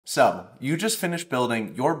So, you just finished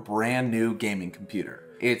building your brand new gaming computer.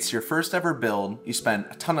 It's your first ever build, you spent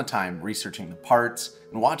a ton of time researching the parts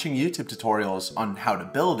and watching YouTube tutorials on how to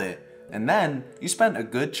build it, and then you spent a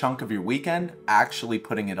good chunk of your weekend actually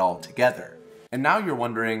putting it all together. And now you're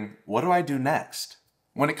wondering, what do I do next?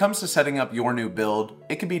 When it comes to setting up your new build,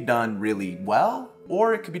 it can be done really well,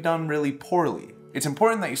 or it could be done really poorly. It's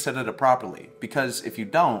important that you set it up properly, because if you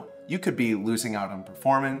don't, you could be losing out on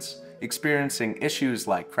performance, experiencing issues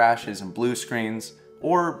like crashes and blue screens,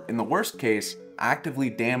 or in the worst case, actively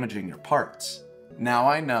damaging your parts. Now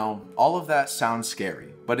I know, all of that sounds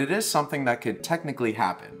scary, but it is something that could technically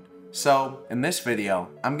happen. So, in this video,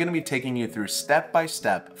 I'm going to be taking you through step by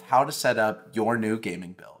step of how to set up your new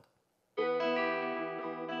gaming build.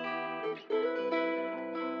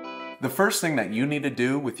 The first thing that you need to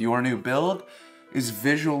do with your new build is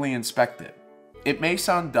visually inspect it. It may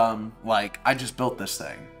sound dumb, like I just built this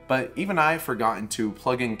thing, but even I've forgotten to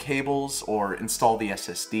plug in cables or install the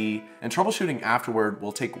SSD, and troubleshooting afterward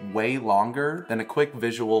will take way longer than a quick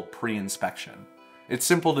visual pre-inspection. It's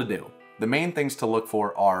simple to do. The main things to look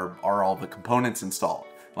for are all the components installed,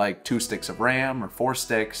 like 2 sticks of RAM or 4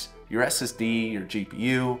 sticks, your SSD, your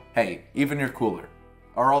GPU, hey, even your cooler.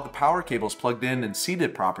 Are all the power cables plugged in and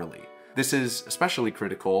seated properly? This is especially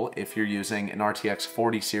critical if you're using an RTX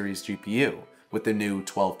 40 series GPU with the new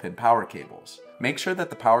 12-pin power cables. Make sure that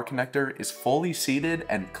the power connector is fully seated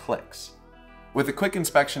and clicks. With a quick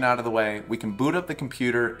inspection out of the way, we can boot up the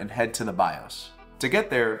computer and head to the BIOS. To get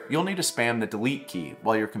there, you'll need to spam the delete key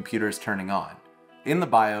while your computer is turning on. In the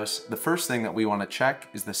BIOS, the first thing that we want to check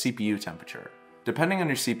is the CPU temperature. Depending on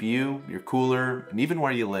your CPU, your cooler, and even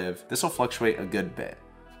where you live, this will fluctuate a good bit.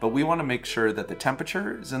 But we want to make sure that the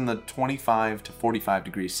temperature is in the 25 to 45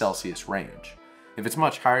 degrees Celsius range. If it's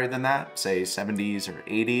much higher than that, say 70s or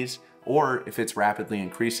 80s, or if it's rapidly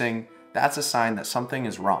increasing, that's a sign that something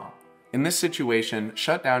is wrong. In this situation,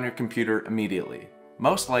 shut down your computer immediately.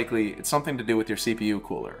 Most likely, it's something to do with your CPU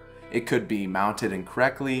cooler. It could be mounted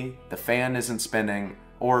incorrectly, the fan isn't spinning,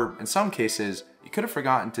 or in some cases, you could have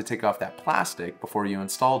forgotten to take off that plastic before you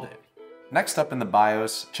installed it. Next up in the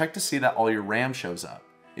BIOS, check to see that all your RAM shows up.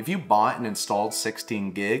 If you bought and installed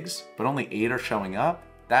 16 gigs, but only 8 are showing up,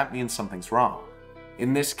 that means something's wrong.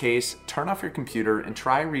 In this case, turn off your computer and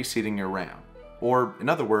try reseating your RAM. Or, in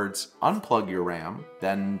other words, unplug your RAM,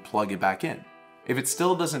 then plug it back in. If it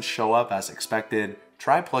still doesn't show up as expected,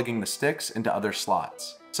 try plugging the sticks into other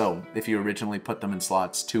slots. So, if you originally put them in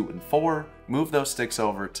slots 2 and 4, move those sticks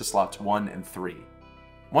over to slots 1 and 3.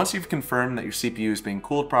 Once you've confirmed that your CPU is being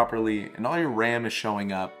cooled properly and all your RAM is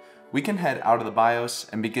showing up, we can head out of the BIOS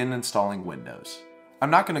and begin installing Windows. I'm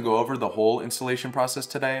not going to go over the whole installation process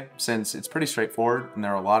today, since it's pretty straightforward and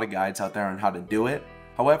there are a lot of guides out there on how to do it.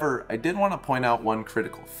 However, I did want to point out one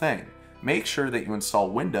critical thing. Make sure that you install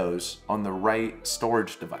Windows on the right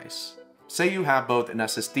storage device. Say you have both an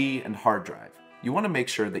SSD and hard drive. You want to make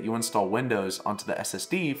sure that you install Windows onto the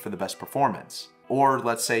SSD for the best performance. Or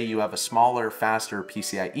let's say you have a smaller, faster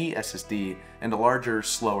PCIe SSD and a larger,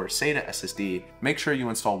 slower SATA SSD, make sure you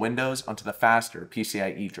install Windows onto the faster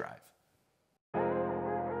PCIe drive.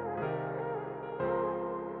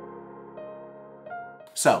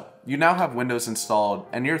 So, you now have Windows installed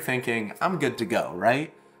and you're thinking, I'm good to go,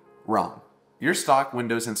 right? Wrong. Your stock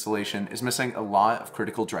Windows installation is missing a lot of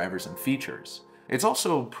critical drivers and features. It's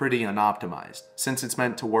also pretty unoptimized, since it's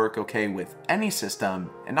meant to work okay with any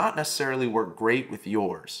system and not necessarily work great with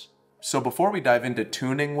yours. So before we dive into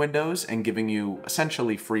tuning Windows and giving you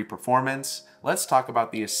essentially free performance, let's talk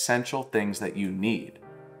about the essential things that you need.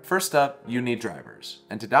 First up, you need drivers,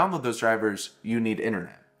 and to download those drivers, you need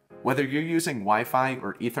internet. Whether you're using Wi-Fi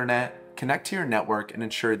or Ethernet, connect to your network and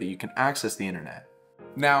ensure that you can access the internet.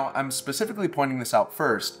 Now, I'm specifically pointing this out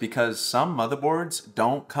first because some motherboards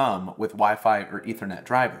don't come with Wi-Fi or Ethernet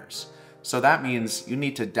drivers. So that means you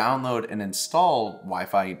need to download and install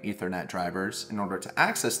Wi-Fi and Ethernet drivers in order to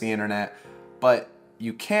access the internet, but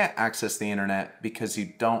you can't access the internet because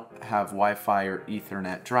you don't have Wi-Fi or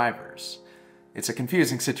Ethernet drivers. It's a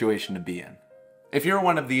confusing situation to be in. If you're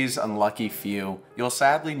one of these unlucky few, you'll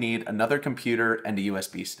sadly need another computer and a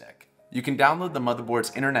USB stick. You can download the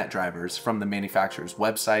motherboard's internet drivers from the manufacturer's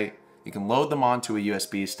website, you can load them onto a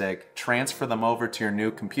USB stick, transfer them over to your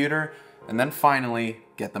new computer, and then finally,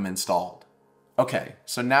 get them installed. Okay,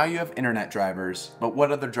 so now you have internet drivers, but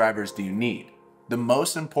what other drivers do you need? The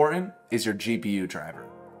most important is your GPU driver.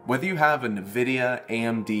 Whether you have a NVIDIA,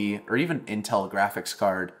 AMD, or even Intel graphics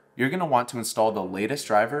card, you're going to want to install the latest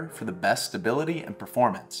driver for the best stability and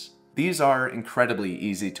performance. These are incredibly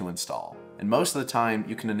easy to install, and most of the time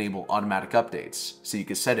you can enable automatic updates, so you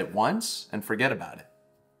can set it once and forget about it.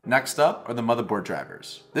 Next up are the motherboard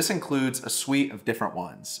drivers. This includes a suite of different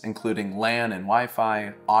ones, including LAN and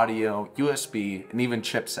Wi-Fi, audio, USB, and even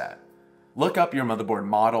chipset. Look up your motherboard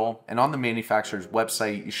model, and on the manufacturer's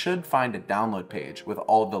website, you should find a download page with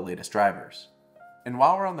all of the latest drivers. And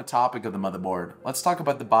while we're on the topic of the motherboard, let's talk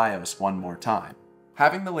about the BIOS one more time.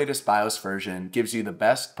 Having the latest BIOS version gives you the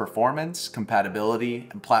best performance, compatibility,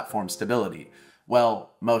 and platform stability.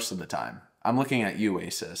 Well, most of the time. I'm looking at you,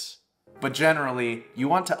 Asus. But generally, you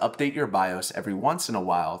want to update your BIOS every once in a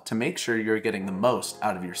while to make sure you're getting the most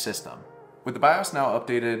out of your system. With the BIOS now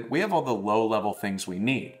updated, we have all the low-level things we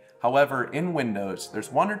need. However, in Windows,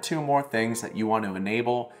 there's one or two more things that you want to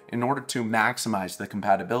enable in order to maximize the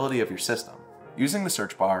compatibility of your system. Using the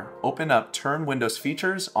search bar, open up Turn Windows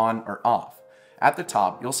Features on or off. At the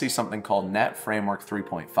top, you'll see something called Net Framework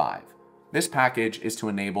 3.5. This package is to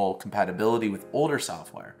enable compatibility with older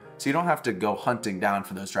software, so you don't have to go hunting down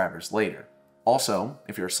for those drivers later. Also,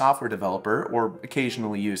 if you're a software developer or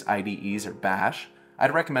occasionally use IDEs or Bash,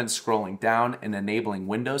 I'd recommend scrolling down and enabling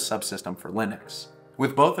Windows Subsystem for Linux.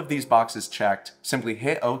 With both of these boxes checked, simply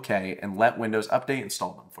hit OK and let Windows Update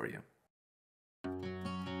install them for you.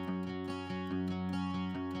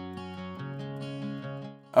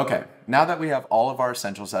 Okay, now that we have all of our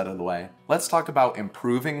essentials out of the way, let's talk about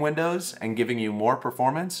improving Windows and giving you more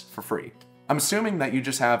performance for free. I'm assuming that you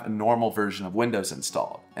just have a normal version of Windows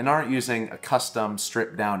installed and aren't using a custom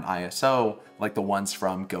stripped down ISO like the ones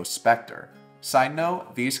from Ghost Spectre. Side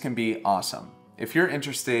note, these can be awesome. If you're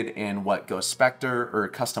interested in what Ghost Spectre or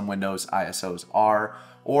custom Windows ISOs are,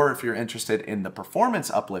 or if you're interested in the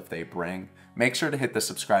performance uplift they bring, make sure to hit the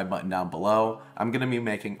subscribe button down below. I'm going to be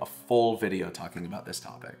making a full video talking about this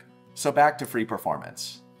topic. So back to free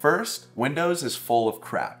performance. First, Windows is full of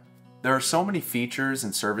crap. There are so many features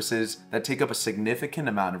and services that take up a significant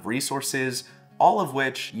amount of resources, all of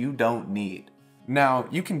which you don't need. Now,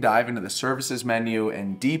 you can dive into the services menu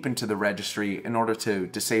and deep into the registry in order to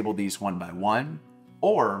disable these one by one,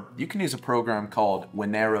 or you can use a program called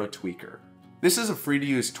Winero Tweaker. This is a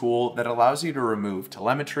free-to-use tool that allows you to remove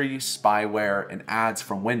telemetry, spyware, and ads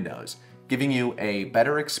from Windows, giving you a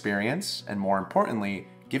better experience and, more importantly,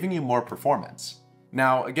 giving you more performance.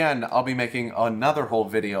 Now, again, I'll be making another whole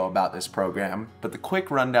video about this program, but the quick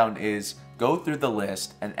rundown is go through the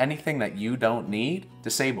list and anything that you don't need,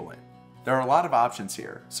 disable it. There are a lot of options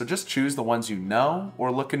here, so just choose the ones you know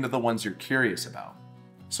or look into the ones you're curious about.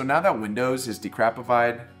 So now that Windows is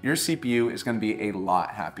decrapified, your CPU is going to be a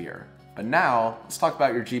lot happier. But now, let's talk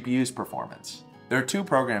about your GPU's performance. There are two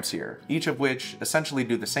programs here, each of which essentially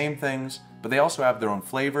do the same things, but they also have their own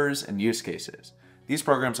flavors and use cases. These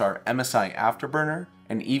programs are MSI Afterburner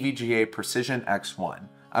and EVGA Precision X1.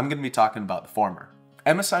 I'm going to be talking about the former.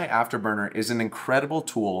 MSI Afterburner is an incredible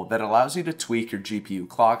tool that allows you to tweak your GPU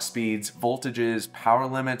clock speeds, voltages, power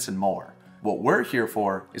limits, and more. What we're here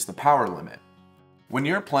for is the power limit. When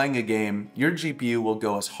you're playing a game, your GPU will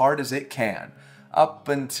go as hard as it can, up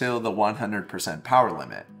until the 100% power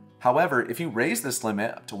limit. However, if you raise this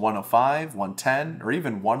limit up to 105, 110, or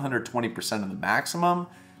even 120% of the maximum,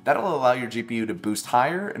 that'll allow your GPU to boost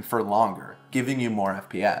higher and for longer, giving you more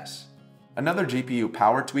FPS. Another GPU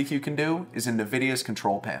power tweak you can do is in NVIDIA's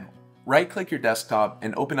control panel. Right-click your desktop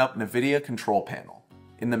and open up NVIDIA Control Panel.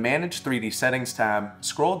 In the Manage 3D Settings tab,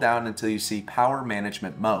 scroll down until you see Power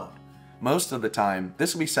Management Mode. Most of the time,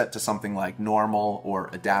 this will be set to something like Normal or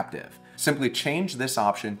Adaptive. Simply change this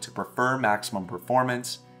option to Prefer Maximum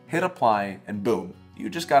Performance, hit Apply, and boom, you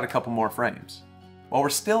just got a couple more frames. While we're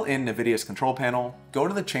still in NVIDIA's control panel, go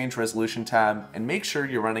to the Change Resolution tab and make sure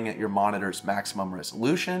you're running at your monitor's maximum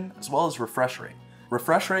resolution as well as refresh rate.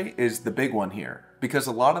 Refresh rate is the big one here because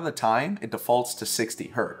a lot of the time it defaults to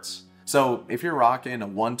 60 Hz. So if you're rocking a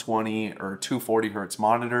 120 or 240 Hz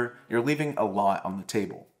monitor, you're leaving a lot on the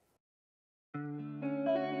table.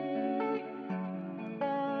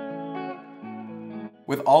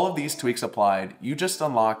 With all of these tweaks applied, you just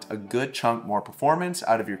unlocked a good chunk more performance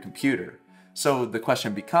out of your computer. So the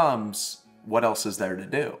question becomes, what else is there to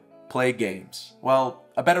do? Play games. Well,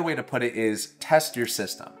 a better way to put it is test your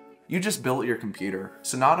system. You just built your computer,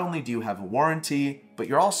 so not only do you have a warranty, but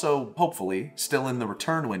you're also, hopefully, still in the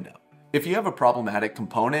return window. If you have a problematic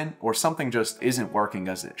component or something just isn't working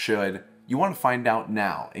as it should, you want to find out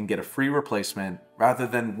now and get a free replacement rather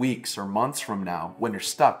than weeks or months from now when you're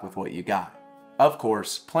stuck with what you got. Of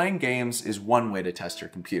course, playing games is one way to test your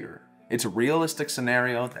computer. It's a realistic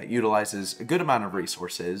scenario that utilizes a good amount of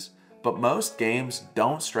resources, but most games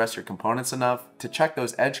don't stress your components enough to check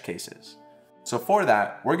those edge cases. So for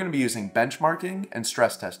that, we're going to be using benchmarking and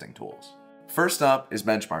stress testing tools. First up is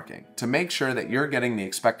benchmarking, to make sure that you're getting the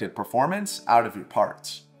expected performance out of your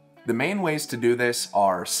parts. The main ways to do this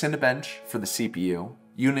are Cinebench for the CPU,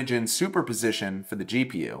 Unigen Superposition for the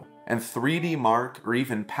GPU, and 3D Mark or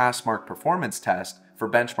even Passmark performance test for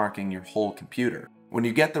benchmarking your whole computer. When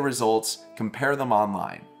you get the results, compare them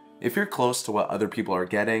online. If you're close to what other people are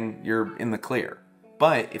getting, you're in the clear.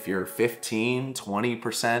 But if you're 15,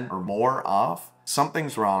 20% or more off,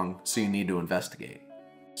 something's wrong, so you need to investigate.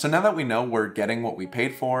 So now that we know we're getting what we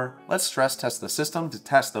paid for, let's stress test the system to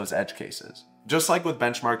test those edge cases. Just like with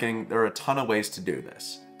benchmarking, there are a ton of ways to do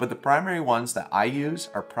this, but the primary ones that I use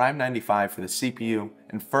are Prime95 for the CPU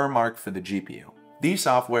and FurMark for the GPU. These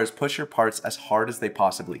softwares push your parts as hard as they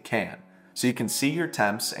possibly can, so you can see your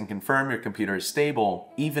temps and confirm your computer is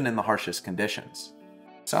stable even in the harshest conditions.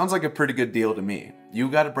 Sounds like a pretty good deal to me. You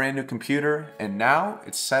got a brand new computer, and now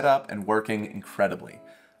it's set up and working incredibly,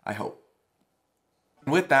 I hope.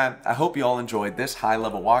 With that, I hope you all enjoyed this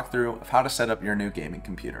high-level walkthrough of how to set up your new gaming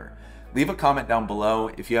computer. Leave a comment down below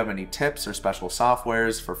if you have any tips or special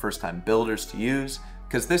softwares for first-time builders to use,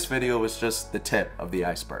 because this video was just the tip of the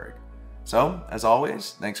iceberg. So, as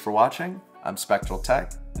always, thanks for watching. I'm Spectral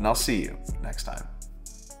Tech, and I'll see you next time.